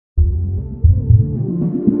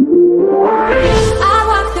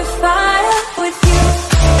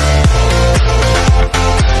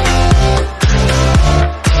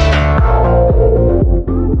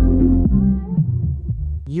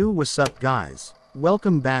what's up guys?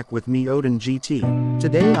 Welcome back with me Odin GT.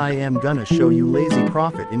 Today I am gonna show you lazy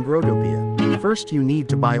profit in Growtopia. First you need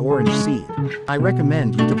to buy orange seed. I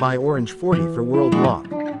recommend you to buy orange 40 for world lock.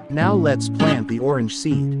 Now let's plant the orange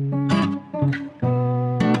seed.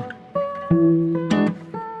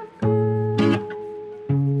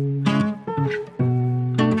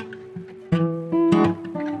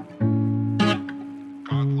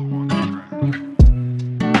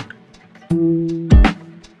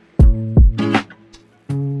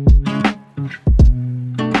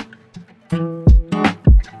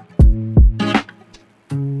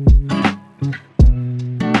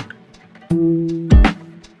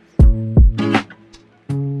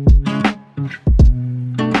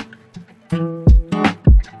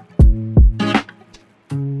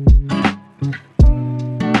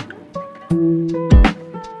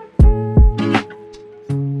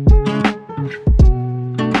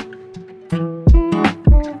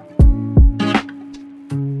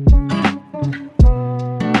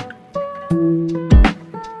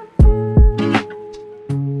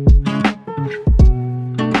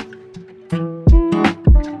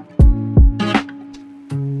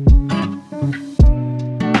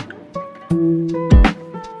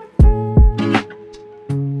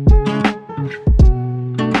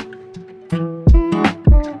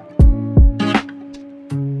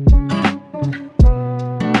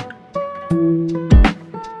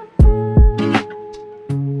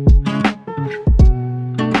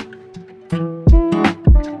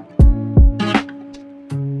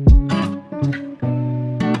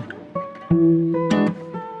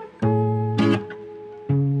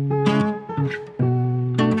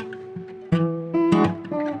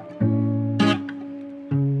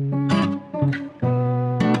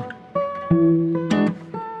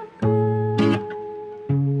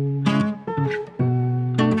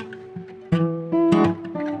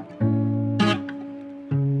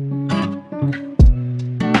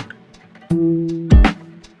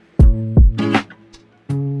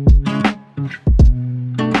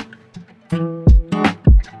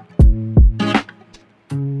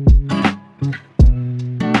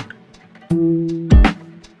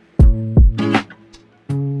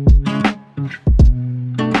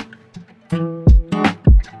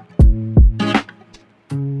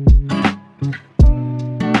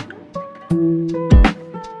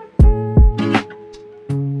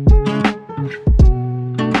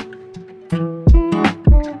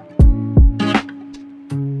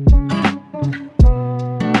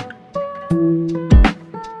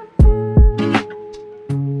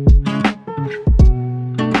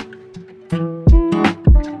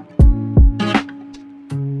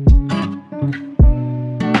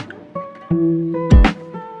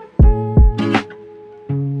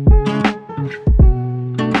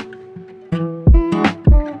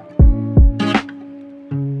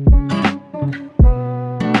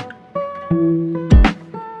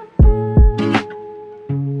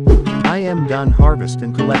 I am done harvest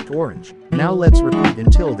and collect orange. Now let's repeat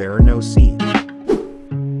until there are no seeds.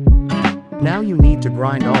 Now you need to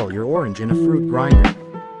grind all your orange in a fruit grinder.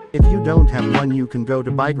 If you don't have one you can go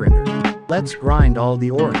to buy grinder. Let's grind all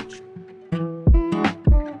the orange.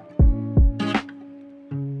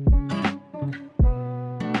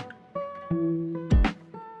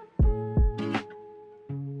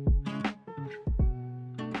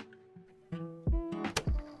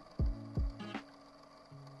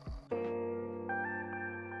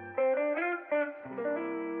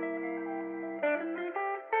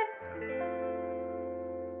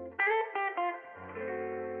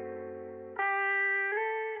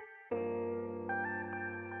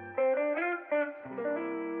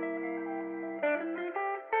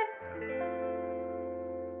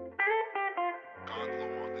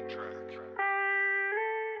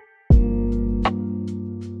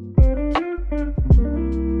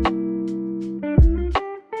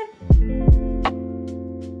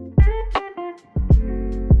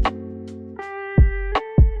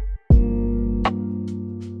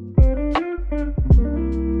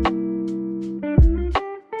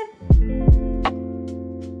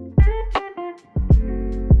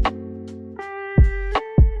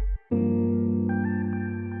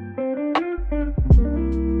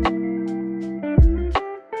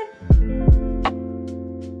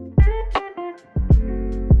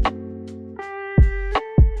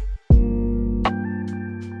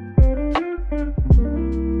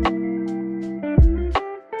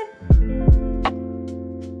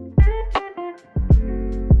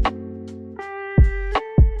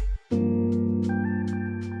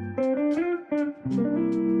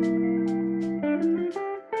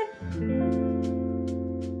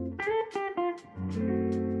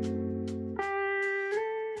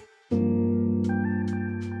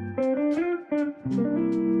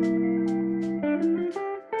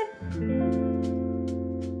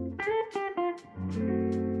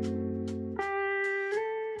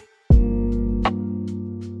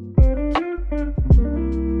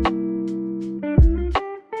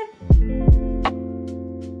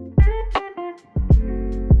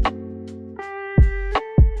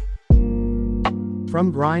 From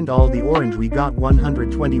grind all the orange we got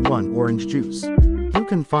 121 orange juice. You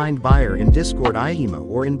can find buyer in Discord IEMO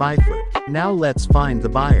or in Buyfoot. Now let's find the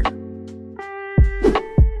buyer.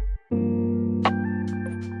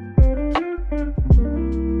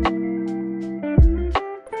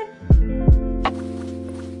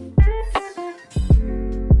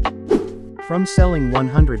 From selling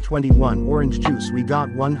 121 orange juice we got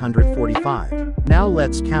 145. Now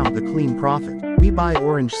let's count the clean profit. We buy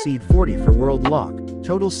orange seed 40 for world lock,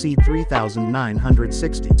 total seed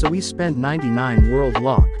 3,960. So we spent 99 world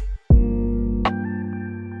lock.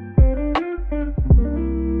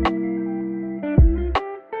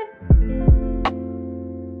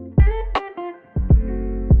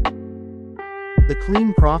 The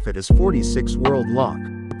clean profit is 46 world lock.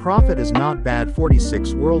 Profit is not bad.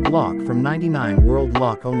 46 world lock from 99 world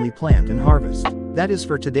lock only plant and harvest. That is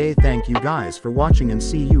for today. Thank you guys for watching and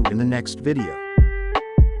see you in the next video.